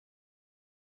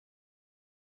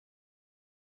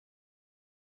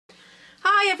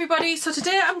Hi everybody, so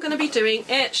today I'm going to be doing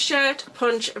a shirt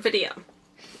punch video.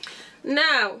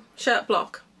 Now, shirt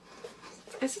block.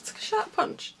 Is it shirt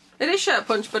punch? It is shirt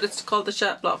punch, but it's called the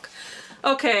shirt block.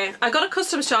 Okay, I got a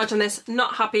customs charge on this,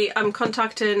 not happy. I'm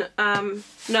contacting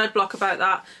Nerdblock about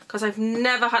that because I've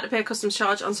never had to pay a customs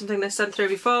charge on something they sent through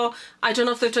before. I don't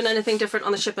know if they've done anything different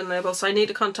on the shipping label, so I need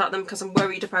to contact them because I'm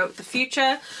worried about the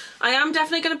future. I am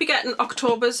definitely going to be getting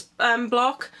October's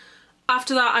block.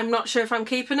 After that, I'm not sure if I'm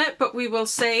keeping it, but we will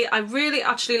see. I really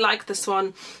actually like this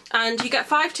one. And you get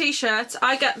 5 t-shirts.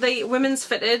 I get the women's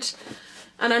fitted.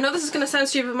 And I know this is going to sound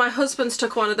stupid, but my husband's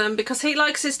took one of them because he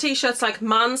likes his t-shirts like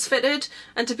man's fitted.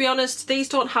 And to be honest, these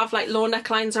don't have like low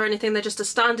necklines or anything. They're just a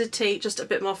standard tee, just a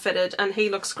bit more fitted. And he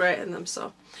looks great in them.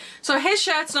 So his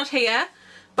shirt's not here,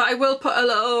 but I will put a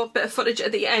little bit of footage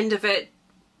at the end of it,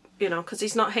 you know, because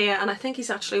he's not here. And I think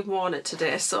he's actually worn it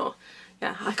today, so...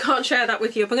 yeah, I can't share that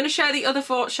with you. But I'm going to share the other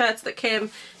 4 shirts that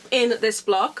came in this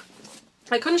block.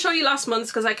 I couldn't show you last month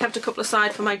because I kept a couple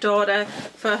aside for my daughter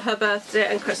for her birthday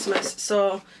and Christmas.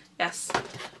 So, yes,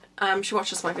 she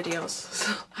watches my videos.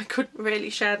 So I couldn't really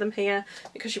share them here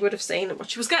because she would have seen what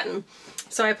she was getting.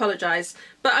 So I apologise.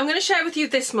 But I'm going to share with you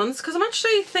this month because I'm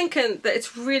actually thinking that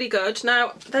it's really good.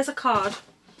 Now, there's a card.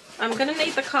 I'm going to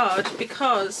need the card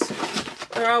because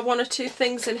there are 1 or 2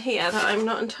 things in here that I'm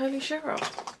not entirely sure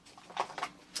of.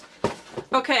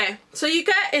 Okay, so you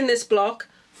get in this block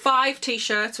 5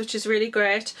 t-shirts, which is really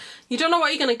great. You don't know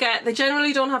what you're going to get. They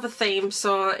generally don't have a theme,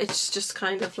 so it's just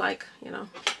kind of like, you know,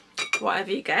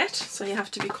 whatever you get. So you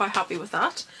have to be quite happy with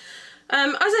that.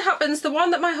 As it happens, the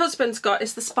one that my husband's got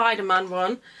is the Spider-Man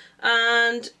one.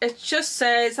 And it just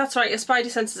says, that's right, your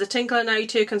spidey senses are tingling, now you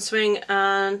too can swing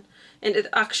and into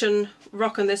action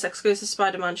rocking this exclusive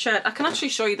Spider-Man shirt. I can actually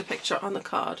show you the picture on the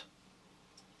card.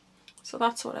 So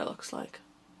that's what it looks like.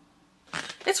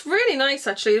 It's really nice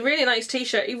actually, a really nice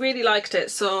t-shirt. He really liked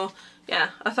it, so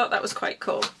yeah, I thought that was quite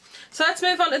cool. So let's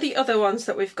move on to the other ones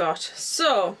that we've got.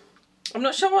 So, I'm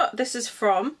not sure what this is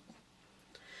from,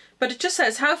 but it just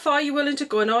says, how far are you willing to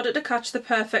go in order to catch the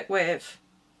perfect wave?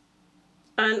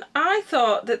 And I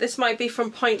thought that this might be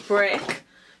from Point Break,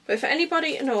 but if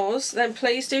anybody knows, then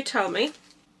please do tell me.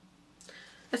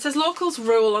 It says locals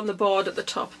rule on the board at the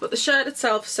top, but the shirt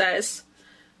itself says,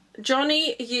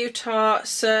 Johnny Utah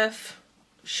Surf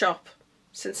Shop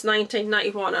since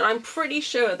 1991, and I'm pretty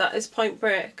sure that is Point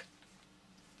Break.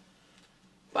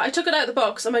 But I took it out of the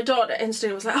box and my daughter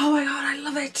instantly was like, oh my god, I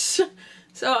love it. So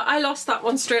I lost that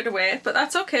one straight away, but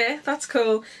that's okay, that's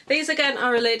cool. These again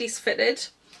are a ladies fitted.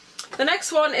 The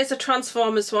next one is a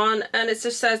Transformers one, and it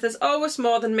just says there's always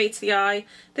more than meets the eye.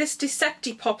 This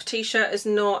Deceptipop t-shirt is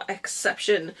no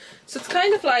exception. So it's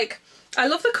kind of like, I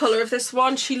love the colour of this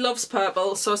one. She loves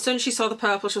purple, so as soon as she saw the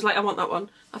purple she was like, I want that one.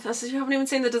 I said, you haven't even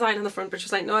seen the design on the front, but she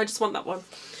was like, no, I just want that one.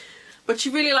 But she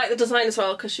really liked the design as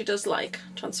well because she does like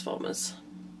Transformers.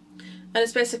 And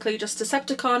it's basically just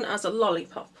Decepticon as a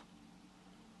lollipop,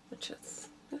 which is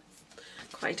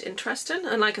quite interesting.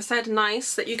 And like I said,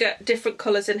 nice that you get different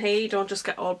colours in here, you don't just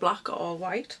get all black or all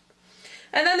white.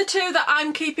 And then the 2 that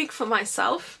I'm keeping for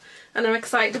myself, and I'm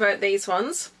excited about these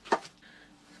ones.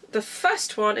 The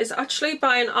first one is actually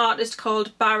by an artist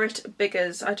called Barrett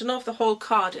Biggers. I don't know if the whole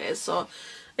card is, so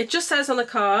it just says on the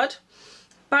card,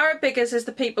 Barrett Biggers is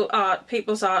the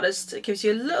people's artist. It gives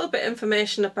you a little bit of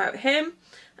information about him,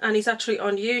 and he's actually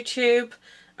on YouTube,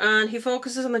 and he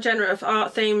focuses on the genre of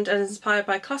art themed and inspired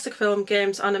by classic film,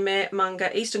 games, anime,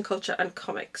 manga, Eastern culture and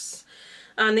comics.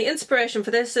 And the inspiration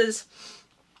for this is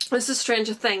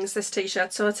Stranger Things, this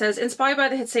t-shirt. So it says, inspired by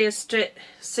the hit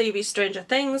series Stranger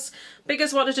Things,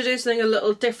 Biggers wanted to do something a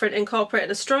little different,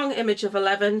 incorporating a strong image of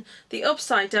 11, the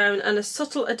Upside Down, and a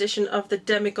subtle addition of the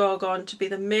Demogorgon to be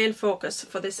the main focus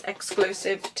for this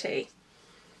exclusive tee.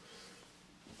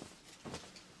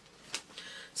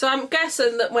 So I'm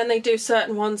guessing that when they do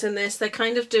certain ones in this, they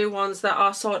kind of do ones that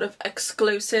are sort of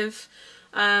exclusive.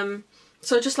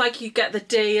 So just like you get the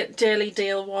daily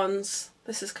deal ones,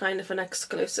 this is kind of an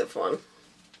exclusive one.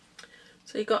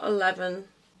 So you got 11.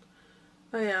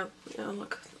 Oh yeah,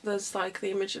 look, there's like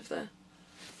the image of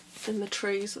in the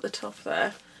trees at the top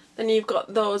there. Then you've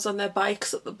got those on their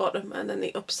bikes at the bottom, and then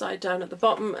the Upside Down at the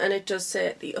bottom, and it does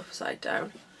say the Upside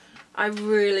Down. I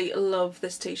really love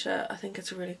this t-shirt. I think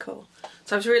it's really cool.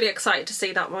 So I was really excited to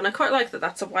see that one. I quite like that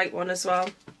that's a white one as well.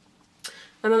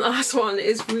 And then the last one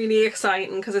is really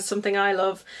exciting because it's something I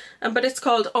love. But it's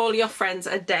called All Your Friends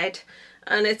Are Dead.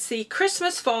 and it's the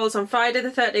Christmas falls on Friday the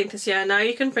 13th this year. Now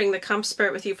you can bring the camp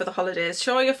spirit with you for the holidays.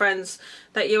 Show your friends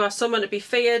that you are someone to be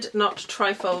feared, not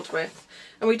trifled with.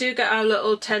 And we do get our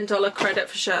little $10 credit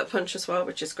for Shirt Punch as well,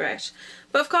 which is great.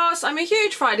 But of course, I'm a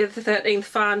huge Friday the 13th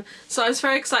fan, so I was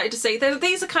very excited to see.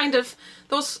 These are kind of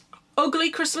those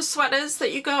ugly Christmas sweaters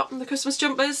that you got, the Christmas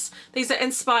jumpers. These are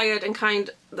inspired and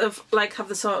kind of like have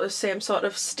the sort of same sort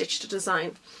of stitched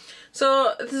design.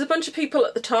 So there's a bunch of people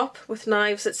at the top with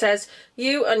knives. It says,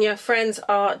 "You and your friends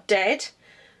are dead."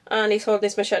 And he's holding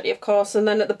his machete, of course. And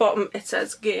then at the bottom it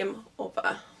says, "Game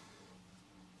over."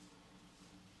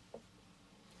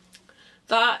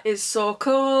 That is so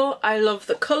cool. I love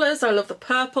the colours. I love the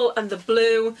purple and the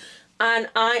blue. And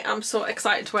I am so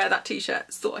excited to wear that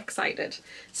t-shirt. So excited.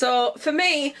 So for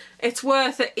me, it's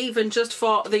worth it even just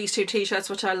for these two t-shirts,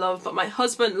 which I love. But my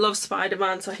husband loves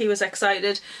Spider-Man, so he was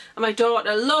excited. And my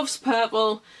daughter loves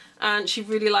purple, and she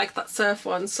really liked that surf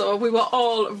one. So we were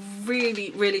all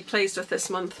really, really pleased with this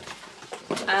month.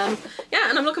 Yeah,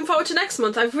 and I'm looking forward to next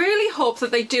month. I really hope that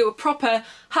they do a proper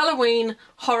Halloween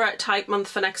horror type month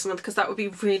for next month, because that would be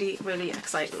really, really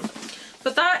exciting.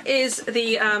 But that is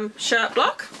the shirt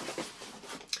block.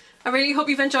 I really hope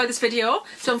you've enjoyed this video.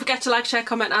 Don't forget to like, share,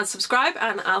 comment and subscribe,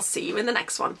 and I'll see you in the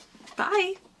next one.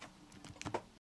 Bye!